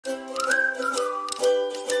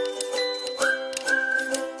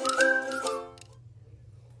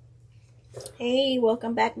Hey,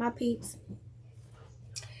 welcome back, my peeps.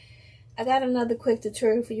 I got another quick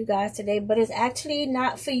tutorial for you guys today, but it's actually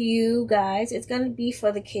not for you guys. It's going to be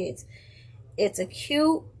for the kids. It's a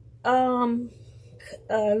cute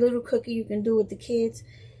little cookie you can do with the kids,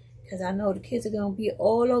 because I know the kids are going to be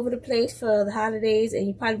all over the place for the holidays, and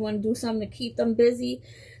you probably want to do something to keep them busy.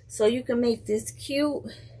 So you can make this cute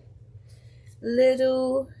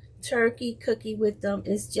little turkey cookie with them.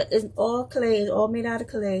 It's all clay. It's all made out of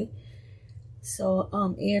clay. So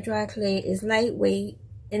air dry clay is lightweight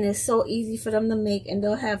and it's so easy for them to make, and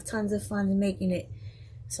they'll have tons of fun in making it.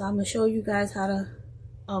 So I'm gonna show you guys how to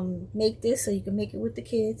make this so you can make it with the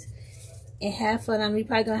kids and have fun. We're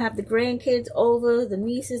probably gonna have the grandkids over, the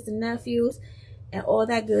nieces, the nephews, and all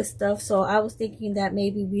that good stuff. So I was thinking that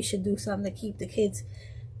maybe we should do something to keep the kids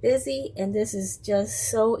busy, and this is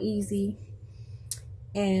just so easy,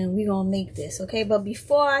 and we're gonna make this, okay? But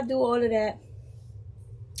before I do all of that,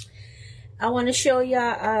 I want to show y'all,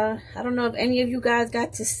 I don't know if any of you guys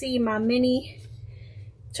got to see my mini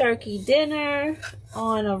turkey dinner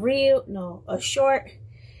on a short.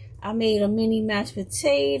 I made a mini mashed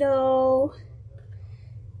potato.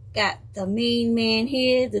 Got the main man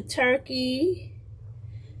here, the turkey.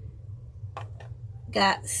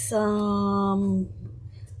 Got some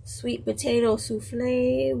sweet potato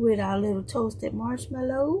souffle with our little toasted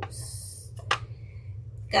marshmallows.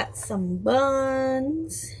 Got some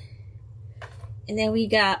buns. And then we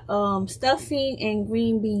got stuffing and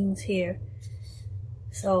green beans here.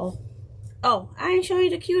 So, oh, I ain't show you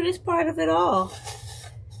the cutest part of it all.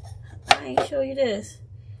 I ain't show you this.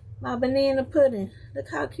 My banana pudding. Look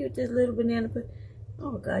how cute this little banana pudding.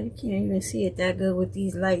 Oh God, you can't even see it that good with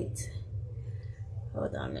these lights.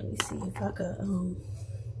 Hold on, let me see if I could,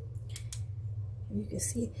 you can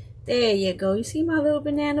see it. There you go. You see my little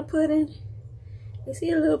banana pudding? You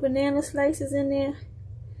see the little banana slices in there?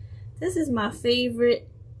 This is my favorite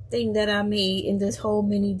thing that I made in this whole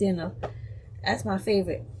mini dinner. That's my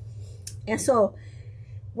favorite. And so,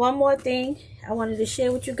 one more thing I wanted to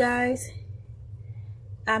share with you guys.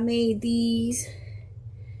 I made these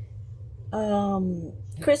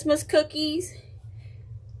Christmas cookies.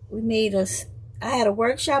 I had a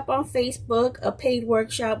workshop on Facebook, a paid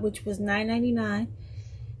workshop, which was $9.99.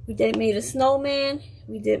 We made a snowman.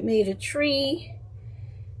 We made a tree.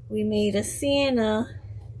 We made a Santa.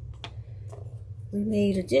 We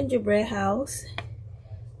made a gingerbread house,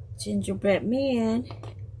 gingerbread man,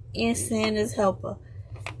 and Santa's helper,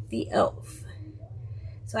 the elf.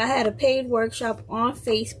 So I had a paid workshop on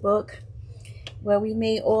Facebook where we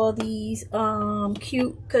made all these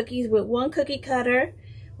cute cookies with one cookie cutter.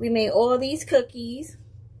 We made all these cookies,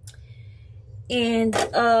 and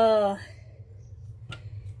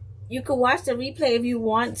you can watch the replay if you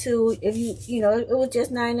want to. If you know, it was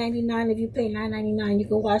just $9.99. If you pay $9.99, you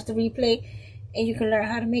can watch the replay. And you can learn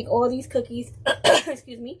how to make all these cookies.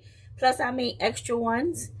 Excuse me. Plus, I made extra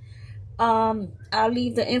ones. I'll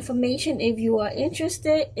leave the information if you are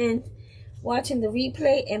interested in watching the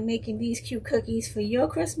replay and making these cute cookies for your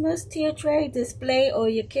Christmas tier tray, display, or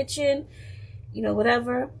your kitchen. You know,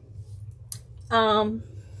 whatever.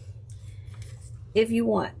 If you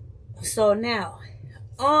want. So now,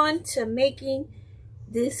 on to making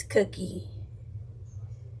this cookie.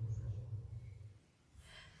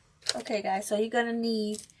 Okay guys, so you're going to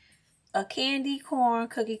need a candy corn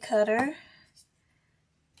cookie cutter,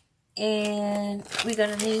 and we're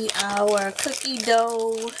going to need our cookie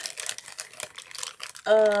dough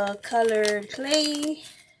colored clay,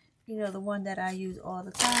 you know, the one that I use all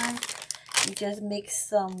the time. You just mix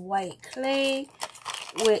some white clay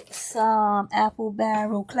with some Apple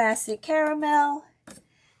Barrel Classic Caramel,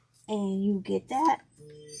 and you get that.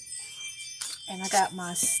 And I got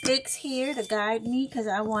my sticks here to guide me because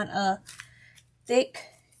I want a thick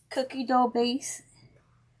cookie dough base.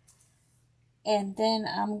 And then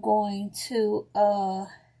I'm going to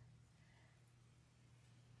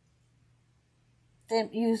then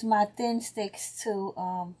use my thin sticks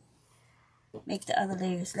to make the other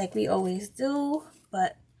layers like we always do.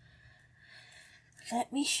 But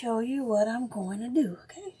let me show you what I'm going to do,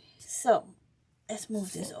 okay? So, let's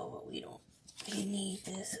move this over. We need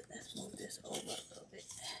this. Let's move this over a little bit.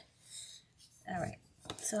 Alright,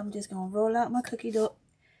 so I'm just going to roll out my cookie dough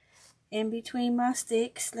in between my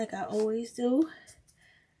sticks like I always do.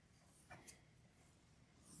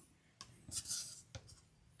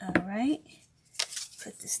 Alright,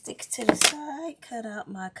 put the sticks to the side, cut out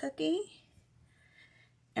my cookie.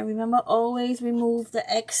 And remember, always remove the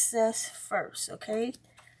excess first, okay?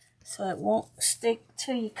 So it won't stick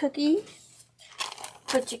to your cookie.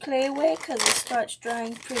 Put your clay away because it starts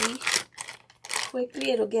drying pretty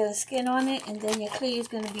quickly. It'll get a skin on it, and then your clay is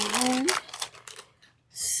going to be ruined.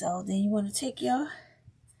 So then you want to take your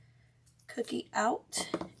cookie out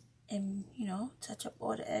and, you know, touch up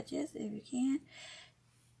all the edges if you can.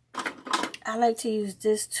 I like to use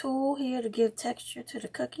this tool here to give texture to the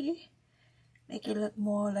cookie. Make it look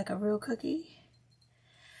more like a real cookie.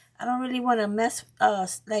 I don't really want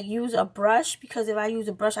to use a brush, because if I use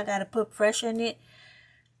a brush, I got to put pressure in it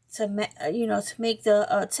to, you know, to make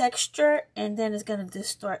the texture, and then it's going to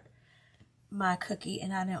distort my cookie,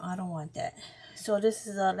 and I don't want that. So this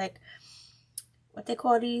is like what they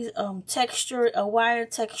call these a wire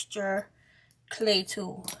texture clay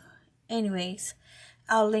tool. Anyways,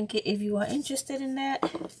 I'll link it if you are interested in that.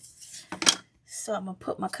 So I'm gonna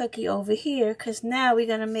put my cookie over here, because now we're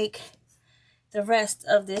gonna make the rest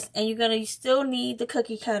of this, and you're gonna still need the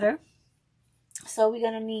cookie cutter. So we're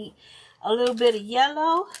gonna need a little bit of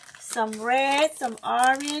yellow, some red, some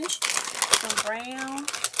orange, some brown,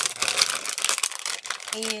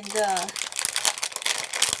 and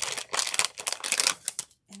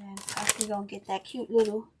then we're gonna get that cute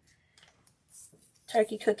little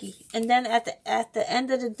turkey cookie. And then at the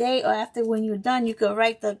end of the day, or after when you're done, you could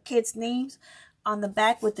write the kids' names on the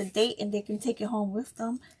back with the date, and they can take it home with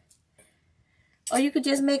them. Or you could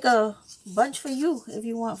just make a bunch for you if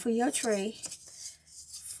you want, for your tray,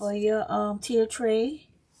 for your tier tray.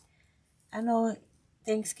 I know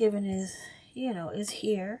Thanksgiving is, you know, is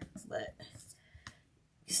here, but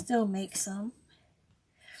still make some.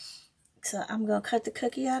 So I'm gonna cut the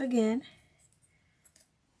cookie out again.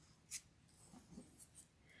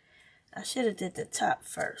 I should have did the top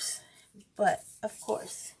first, but of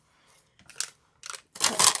course,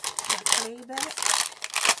 put my clay back.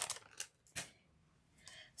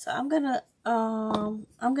 So I'm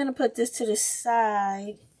gonna put this to the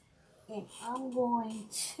side, and I'm going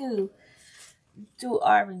to do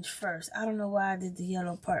orange first. I don't know why I did the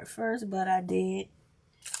yellow part first, but I did.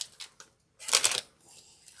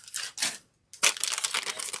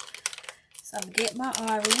 So I'm gonna get my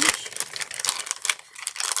orange,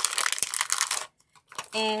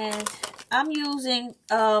 and I'm using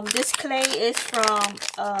this clay is from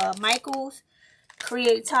Michael's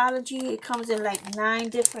Creatology. It comes in like 9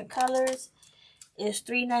 different colors. It's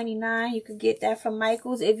 $3.99. You can get that from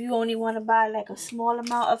Michael's if you only want to buy like a small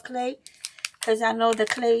amount of clay, because I know the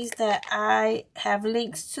clays that I have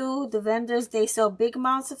links to, the vendors, they sell big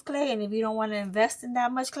amounts of clay, and if you don't want to invest in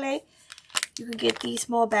that much clay, you can get these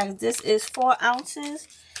small bags. This is 4 ounces.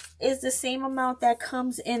 It's the same amount that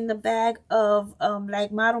comes in the bag of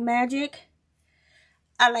like Model Magic.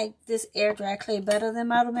 I like this air dry clay better than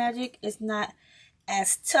Model Magic. It's not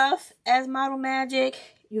as tough as Model Magic.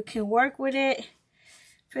 You can work with it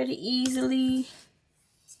pretty easily,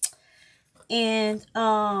 and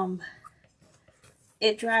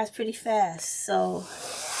it dries pretty fast. So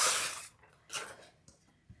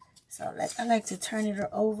I like to turn it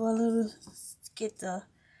over a little,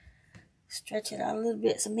 stretch it out a little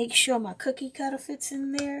bit, so make sure my cookie cutter fits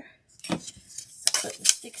in there. Put the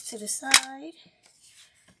sticks to the side,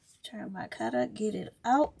 turn my cutter, get it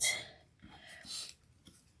out.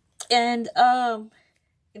 And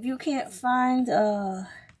if you can't find a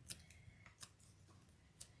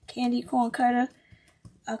candy corn cutter,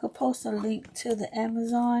 I could post a link to the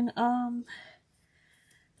Amazon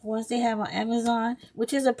ones they have on Amazon,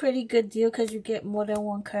 which is a pretty good deal because you get more than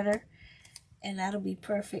one cutter, and that'll be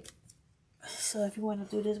perfect. So if you want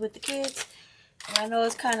to do this with the kids, and I know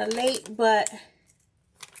it's kind of late, but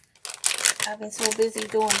I've been so busy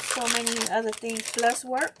doing so many other things plus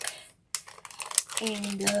work,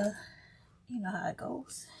 and you know how it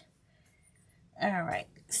goes. All right,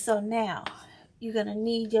 so now you're gonna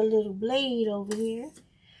need your little blade over here,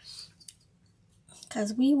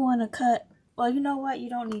 because we want to cut. Well, you know what? You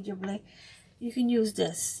don't need your blade. You can use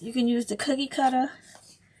this. You can use the cookie cutter,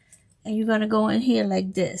 and you're going to go in here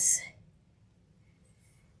like this.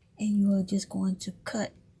 And you are just going to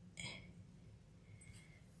cut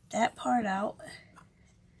that part out.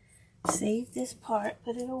 Save this part.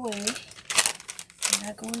 Put it away. You're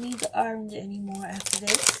not going to need the orange anymore after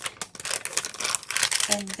this.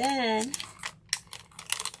 And then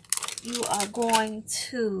you are going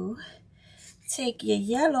to take your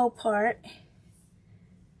yellow part,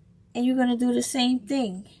 and you're going to do the same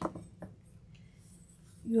thing.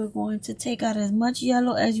 You're going to take out as much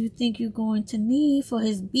yellow as you think you're going to need for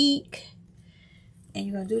his beak, and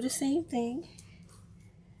you're going to do the same thing.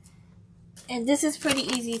 And this is pretty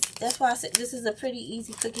easy. That's why I said this is a pretty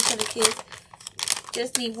easy cookie for the kids.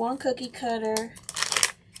 Just need one cookie cutter.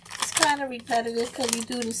 It's kind of repetitive because you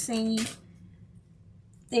do the same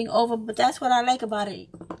thing over, but that's what I like about it.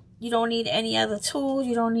 You don't need any other tools.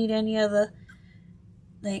 You don't need any other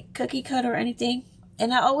like cookie cutter or anything.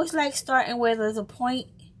 And I always like starting where there's a point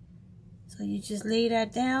So you just lay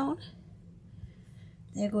that down.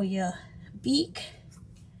 There go your beak.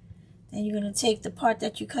 Then you're going to take the part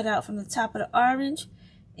that you cut out from the top of the orange,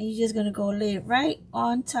 and you're just going to go lay it right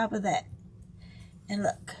on top of that. And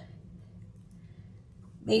look.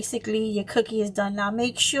 Basically, your cookie is done. Now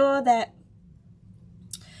make sure that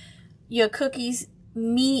your cookies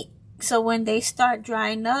meet, so when they start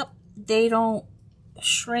drying up, they don't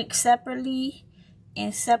shrink separately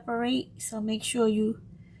and separate. So make sure you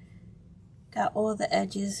got all the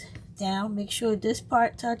edges down. Make sure this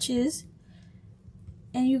part touches,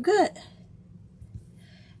 and you're good.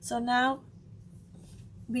 So now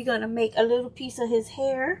we're gonna make a little piece of his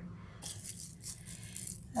hair.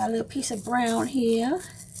 Got a little piece of brown here.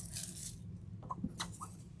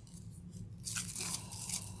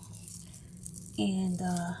 And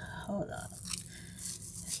hold on.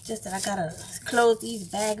 It's just that I gotta close these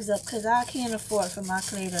bags up because I can't afford for my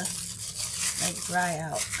clay to like dry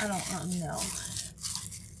out. I don't know.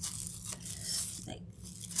 Like,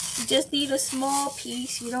 you just need a small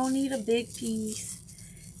piece. You don't need a big piece.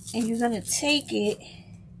 And you're gonna take it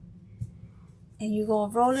and you're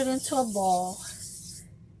gonna roll it into a ball.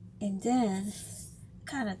 And then I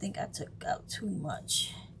kind of think I took out too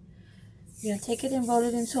much. You're gonna take it and roll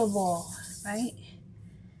it into a ball. Right?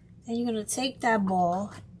 Then you're going to take that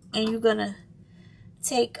ball and you're going to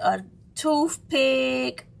take a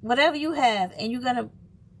toothpick, whatever you have, and you're going to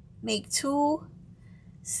make two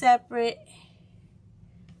separate,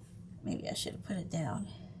 maybe I should have put it down.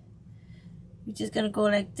 You're just going to go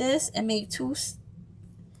like this and make two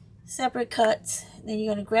separate cuts. Then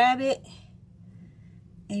you're going to grab it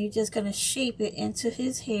and you're just going to shape it into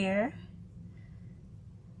his hair.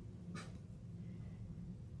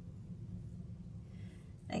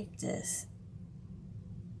 Like this.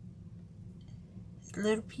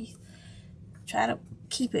 Little piece. Try to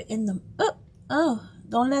keep it in the... Oh,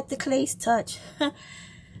 don't let the clays touch.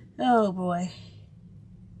 Oh boy.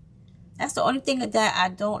 That's the only thing that I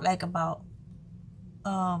don't like about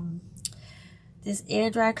this air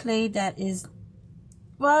dry clay. That is,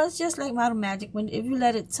 well, it's just like Model Magic. When if you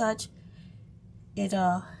let it touch, it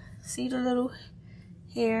see the little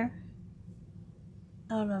hair.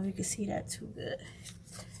 I don't know if you can see that too good.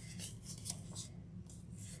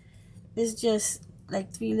 It's just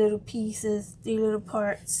like three little pieces, three little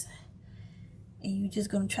parts. And you're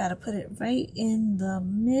just going to try to put it right in the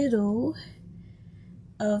middle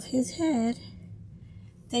of his head.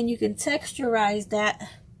 Then you can texturize that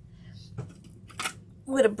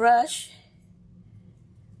with a brush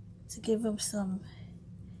to give him some,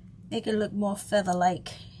 make it look more feather-like.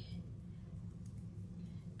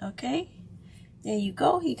 Okay, there you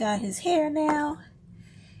go. He got his hair now.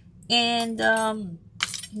 And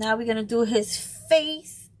now we're gonna do his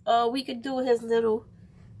face. Or we could do his little,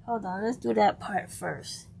 hold on, let's do that part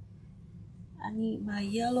first. I need my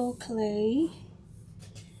yellow clay.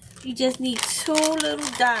 You just need two little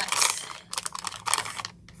dots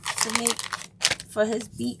to make for his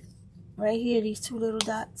beak. Right here, these two little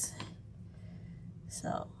dots.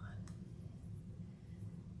 So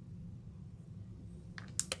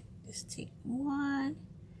just take one,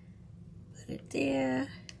 put it there.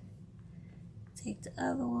 Take the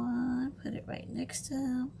other one, put it right next to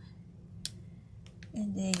him.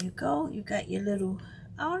 And there you go. You got your little,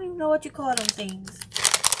 I don't even know what you call them things.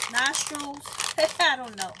 Nostrils? I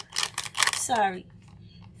don't know. Sorry.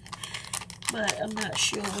 But I'm not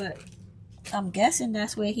sure what. I'm guessing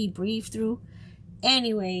that's where he breathed through.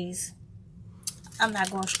 Anyways, I'm not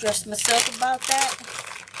going to stress myself about that.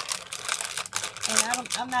 And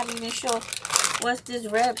I'm not even sure what's this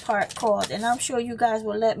red part called. And I'm sure you guys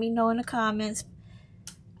will let me know in the comments.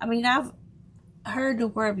 I mean, I've heard the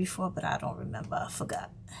word before, but I don't remember. I forgot.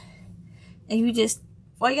 And you just,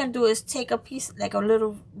 all you're going to do is take a piece, like a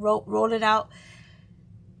little rope, roll it out.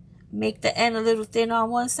 Make the end a little thin on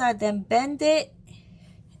one side. Then bend it.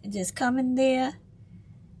 And just come in there.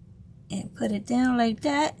 And put it down like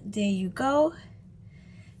that. There you go.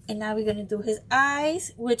 And now we're going to do his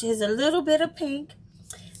eyes, which is a little bit of pink.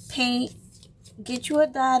 Paint. Get you a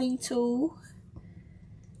dotting tool.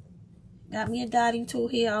 Got me a dotting tool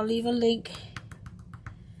here. I'll leave a link.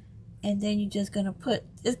 And then you're just gonna put.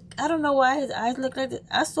 I don't know why his eyes look like this.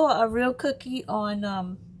 I saw a real cookie on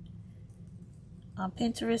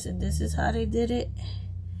Pinterest, and this is how they did it.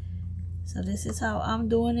 So this is how I'm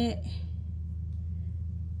doing it.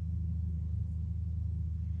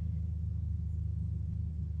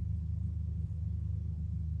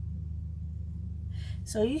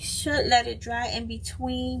 So you should let it dry in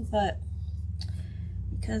between, but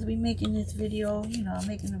because we're making this video, you know, I'm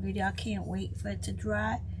making a video, I can't wait for it to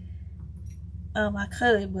dry. I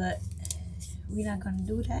could, but we're not gonna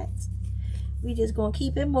do that. we just gonna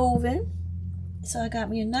keep it moving. So I got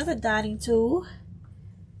me another dotting tool,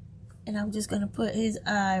 and I'm just gonna put his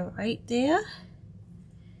eye right there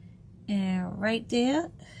and right there,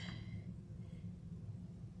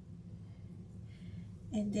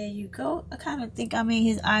 and there you go. I kind of think I made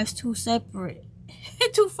his eyes too separate,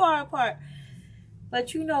 too far apart,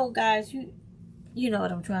 but you know, guys, you know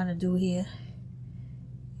what I'm trying to do here.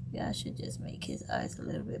 Yeah, I should just make his eyes a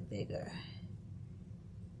little bit bigger.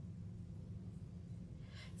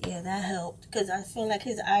 Yeah, that helped, because I feel like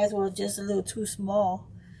his eyes were just a little too small,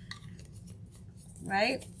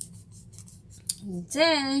 right? And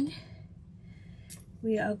then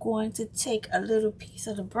we are going to take a little piece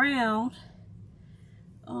of the brown.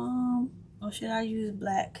 Or should I use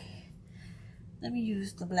black? Let me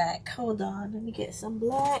use the black. Hold on, let me get some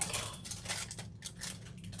black.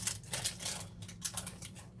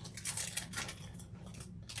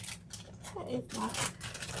 Where is my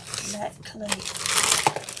black clay?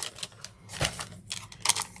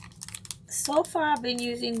 So far I've been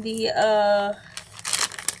using the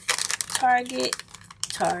Target.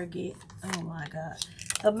 Oh my god.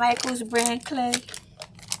 The Michaels brand clay.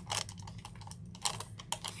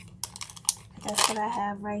 That's what I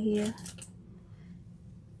have right here.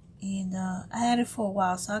 And I had it for a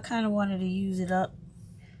while, so I kind of wanted to use it up.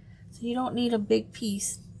 So you don't need a big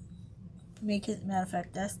piece. Make it, matter of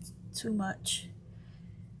fact, that's too much.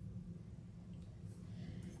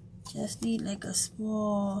 Just need like a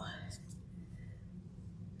small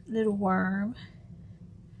little worm.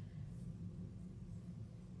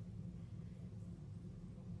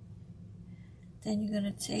 Then you're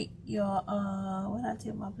gonna take your what I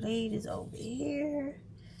did, my blade is over here,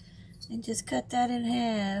 and just cut that in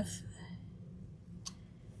half.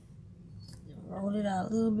 Roll it out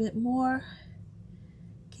a little bit more,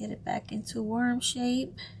 get it back into worm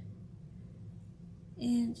shape,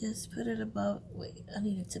 and just put it above. Wait, I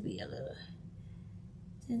need it to be a little.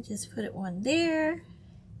 Then just put it one there,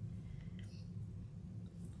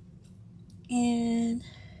 and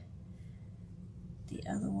the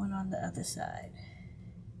other one on the other side.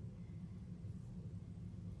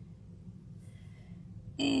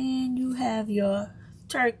 And you have your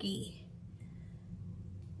turkey.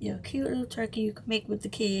 Your cute little turkey you can make with the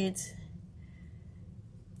kids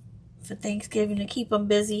for Thanksgiving to keep them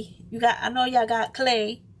busy. I know y'all got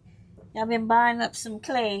clay. Y'all been buying up some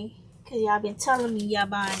clay, because y'all been telling me y'all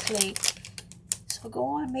buying clay. So go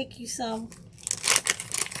on, make you some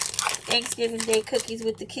Thanksgiving Day cookies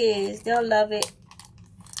with the kids. They'll love it.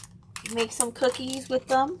 Make some cookies with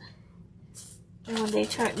them, and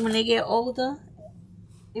when they get older,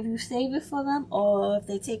 if you save it for them, or if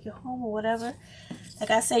they take it home or whatever,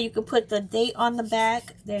 like I said, you can put the date on the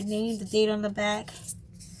back, their name, the date on the back,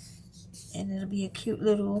 and it'll be a cute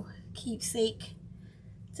little keepsake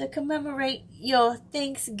to commemorate your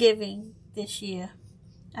Thanksgiving this year.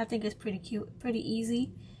 I think it's pretty cute, pretty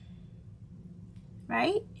easy,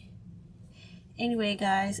 right? Anyway,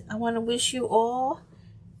 guys, I want to wish you all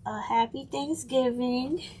a happy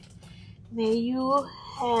Thanksgiving. May you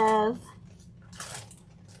have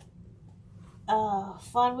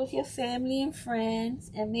fun with your family and friends,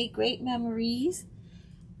 and make great memories.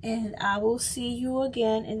 And I will see you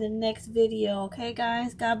again in the next video. Okay,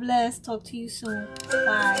 guys? God bless. Talk to you soon.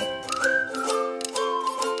 Bye.